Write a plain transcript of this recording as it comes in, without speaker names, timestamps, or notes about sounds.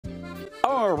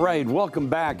All right, welcome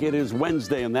back. It is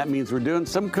Wednesday, and that means we're doing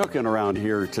some cooking around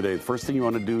here today. The first thing you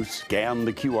want to do, scan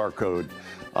the QR code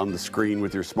on the screen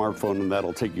with your smartphone, and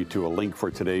that'll take you to a link for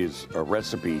today's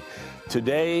recipe.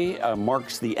 Today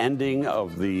marks the ending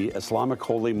of the Islamic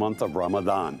holy month of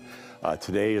Ramadan.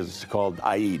 Today is called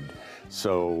Eid.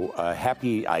 So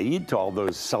happy Eid to all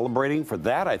those celebrating. For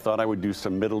that, I thought I would do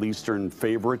some Middle Eastern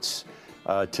favorites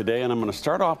today, and I'm going to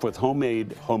start off with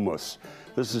homemade hummus.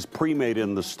 This is pre-made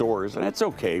in the stores, and it's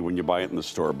okay when you buy it in the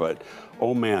store, but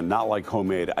oh man, not like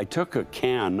homemade. I took a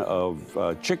can of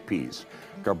chickpeas,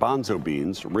 garbanzo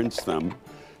beans, rinsed them,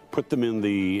 put them in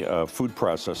the food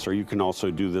processor. You can also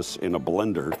do this in a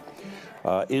blender.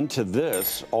 Into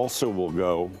this also will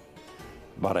go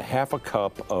about a half a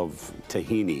cup of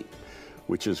tahini,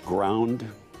 which is ground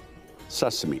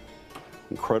sesame.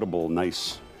 Incredible,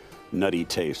 nice, nutty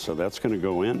taste. So that's going to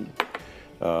go in.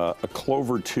 A clove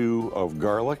or two of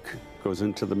garlic goes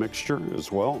into the mixture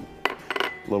as well.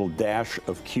 A little dash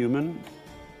of cumin,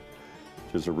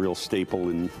 which is a real staple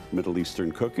in Middle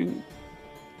Eastern cooking.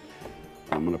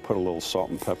 I'm going to put a little salt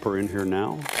and pepper in here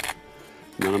now.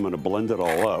 And then I'm going to blend it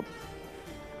all up.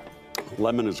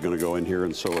 Lemon is going to go in here,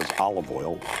 and so is olive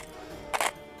oil.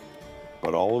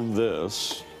 But all of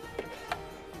this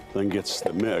then gets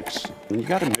the mix. And you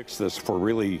got to mix this for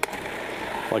really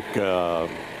like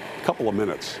couple of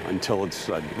minutes until it's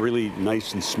really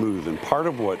nice and smooth. And part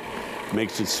of what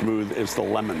makes it smooth is the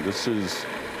lemon.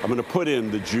 I'm going to put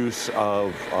in the juice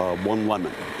of one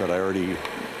lemon that I already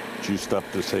juiced up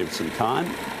to save some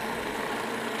time.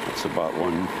 That's about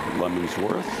one lemon's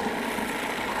worth.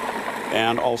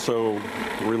 And also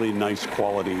really nice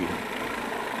quality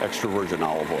extra virgin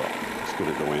olive oil. It's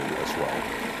going to go in as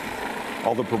well.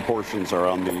 All the proportions are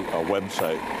on the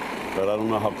website, but I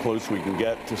don't know how close we can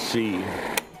get to see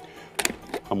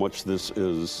how much this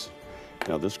is.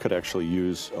 Now this could actually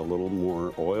use a little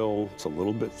more oil. It's a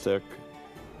little bit thick.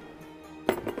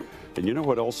 And you know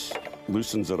what else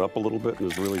loosens it up a little bit and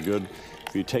is really good?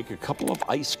 If you take a couple of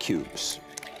ice cubes,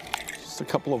 just a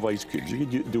couple of ice cubes. You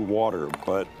could do water,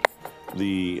 but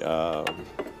the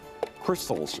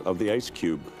crystals of the ice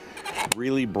cube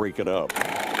really break it up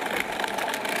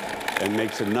and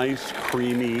makes a nice,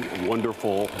 creamy,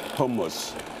 wonderful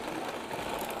hummus.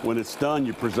 When it's done,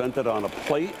 you present it on a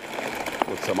plate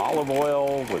with some olive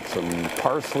oil, with some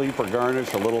parsley for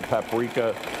garnish, a little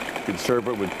paprika. You can serve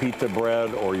it with pita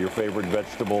bread or your favorite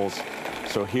vegetables.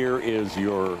 So here is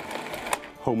your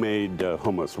homemade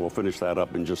hummus. We'll finish that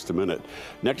up in just a minute.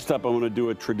 Next up, I'm going to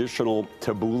do a traditional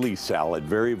Tabouli salad,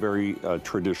 very, very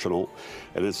traditional.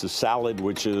 And it's a salad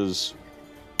which is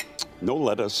no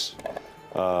lettuce.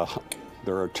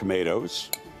 There are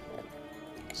tomatoes.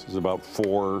 This is about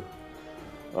 4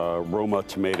 Roma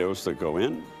tomatoes that go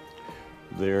in.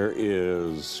 There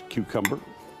is cucumber.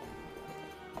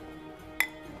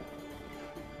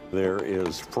 There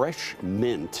is fresh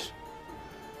mint.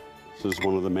 This is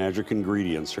one of the magic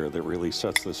ingredients here that really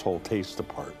sets this whole taste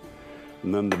apart.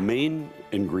 And then the main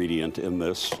ingredient in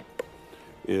this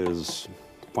is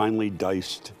finely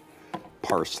diced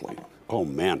parsley. Oh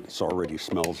man, this already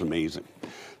smells amazing.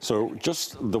 So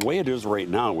just the way it is right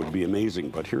now would be amazing,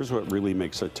 but here's what really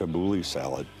makes a Tabouli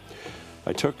salad.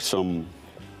 I took some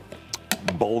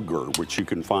bulgur, which you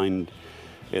can find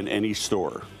in any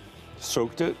store,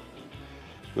 soaked it.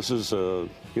 This is a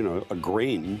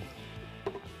grain,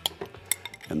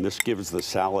 and this gives the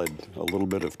salad a little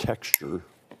bit of texture.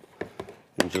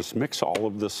 And just mix all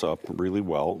of this up really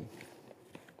well.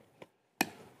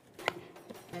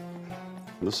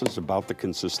 This is about the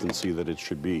consistency that it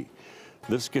should be.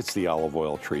 This gets the olive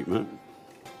oil treatment.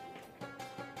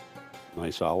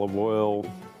 Nice olive oil,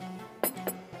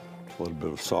 a little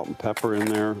bit of salt and pepper in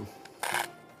there.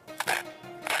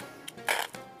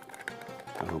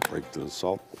 I don't break the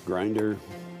salt grinder.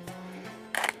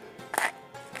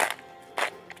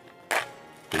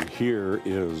 And here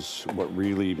is what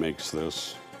really makes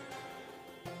this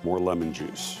more lemon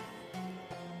juice.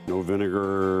 No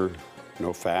vinegar,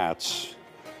 no fats.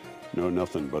 No,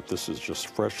 nothing, but this is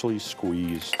just freshly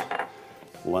squeezed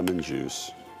lemon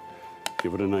juice.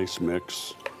 Give it a nice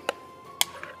mix.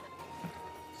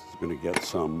 It's gonna get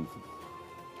some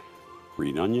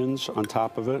green onions on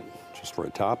top of it, just for a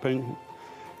topping.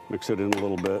 Mix it in a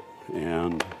little bit,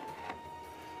 and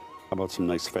how about some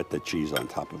nice feta cheese on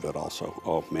top of it also?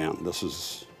 Oh man, this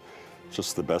is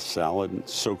just the best salad.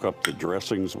 Soak up the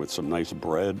dressings with some nice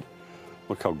bread.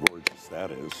 Look how gorgeous that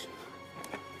is.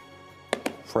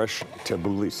 Fresh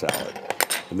Tabouli salad.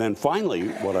 And then finally,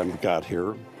 what I've got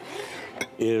here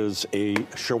is a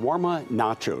shawarma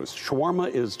nachos.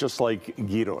 Shawarma is just like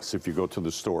gyros if you go to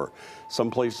the store.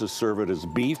 Some places serve it as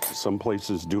beef, some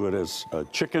places do it as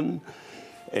chicken,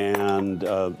 and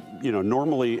you know,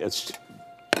 normally it's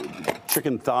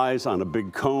chicken thighs on a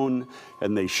big cone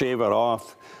and they shave it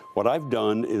off. What I've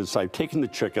done is I've taken the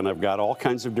chicken, I've got all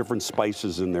kinds of different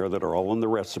spices in there that are all in the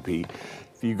recipe.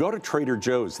 If you go to Trader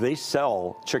Joe's, they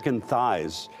sell chicken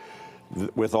thighs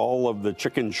with all of the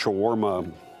chicken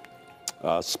shawarma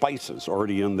spices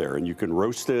already in there, and you can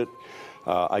roast it.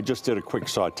 I just did a quick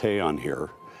saute on here,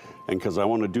 and because I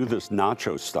want to do this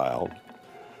nacho style,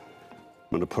 I'm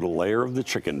going to put a layer of the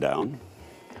chicken down.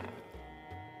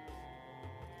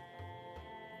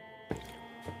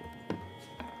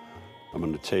 I'm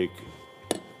going to take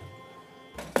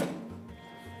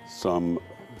some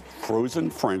frozen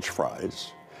French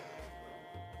fries,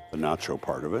 the nacho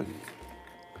part of it.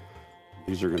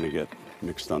 These are going to get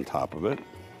mixed on top of it.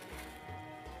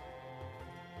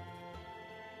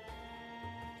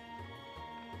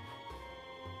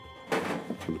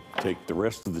 Take the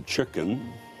rest of the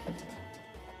chicken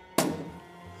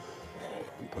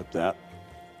and put that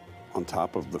on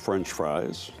top of the French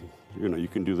fries. You know, you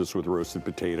can do this with roasted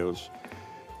potatoes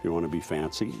if you want to be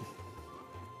fancy.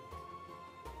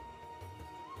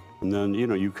 And then, you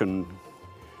know, you can,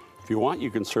 if you want,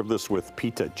 you can serve this with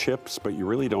pita chips, but you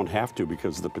really don't have to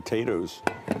because the potatoes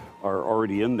are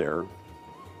already in there.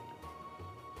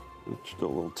 It's still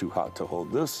a little too hot to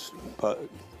hold this, but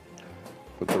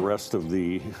put the rest of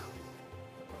the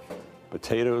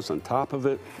potatoes on top of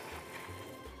it.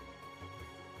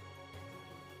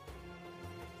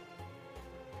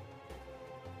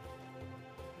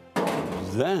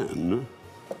 Then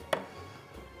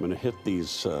I'm going to hit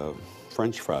these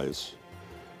French fries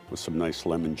with some nice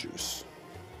lemon juice.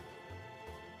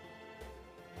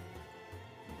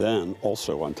 Then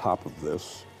also on top of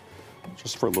this,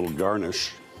 just for a little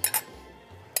garnish,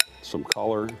 some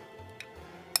color,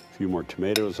 a few more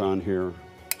tomatoes on here.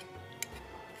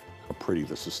 How pretty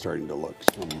this is starting to look.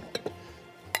 Some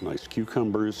nice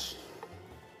cucumbers.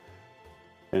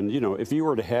 And you know, if you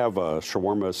were to have a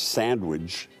shawarma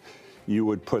sandwich, you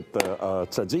would put the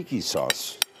tzatziki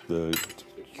sauce, the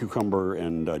cucumber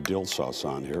and dill sauce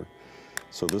on here.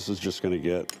 So this is just going to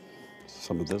get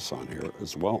some of this on here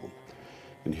as well.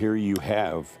 And here you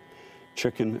have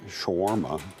chicken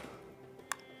shawarma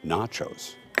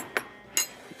nachos.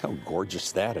 Look how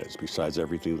gorgeous that is, besides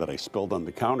everything that I spilled on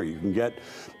the counter. You can get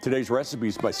today's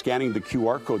recipes by scanning the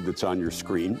QR code that's on your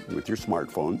screen with your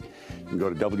smartphone. You can go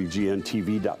to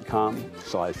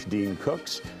WGNTV.com/Dean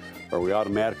Cooks, where we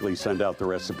automatically send out the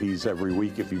recipes every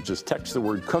week if you just text the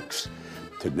word cooks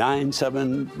to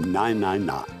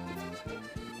 97999.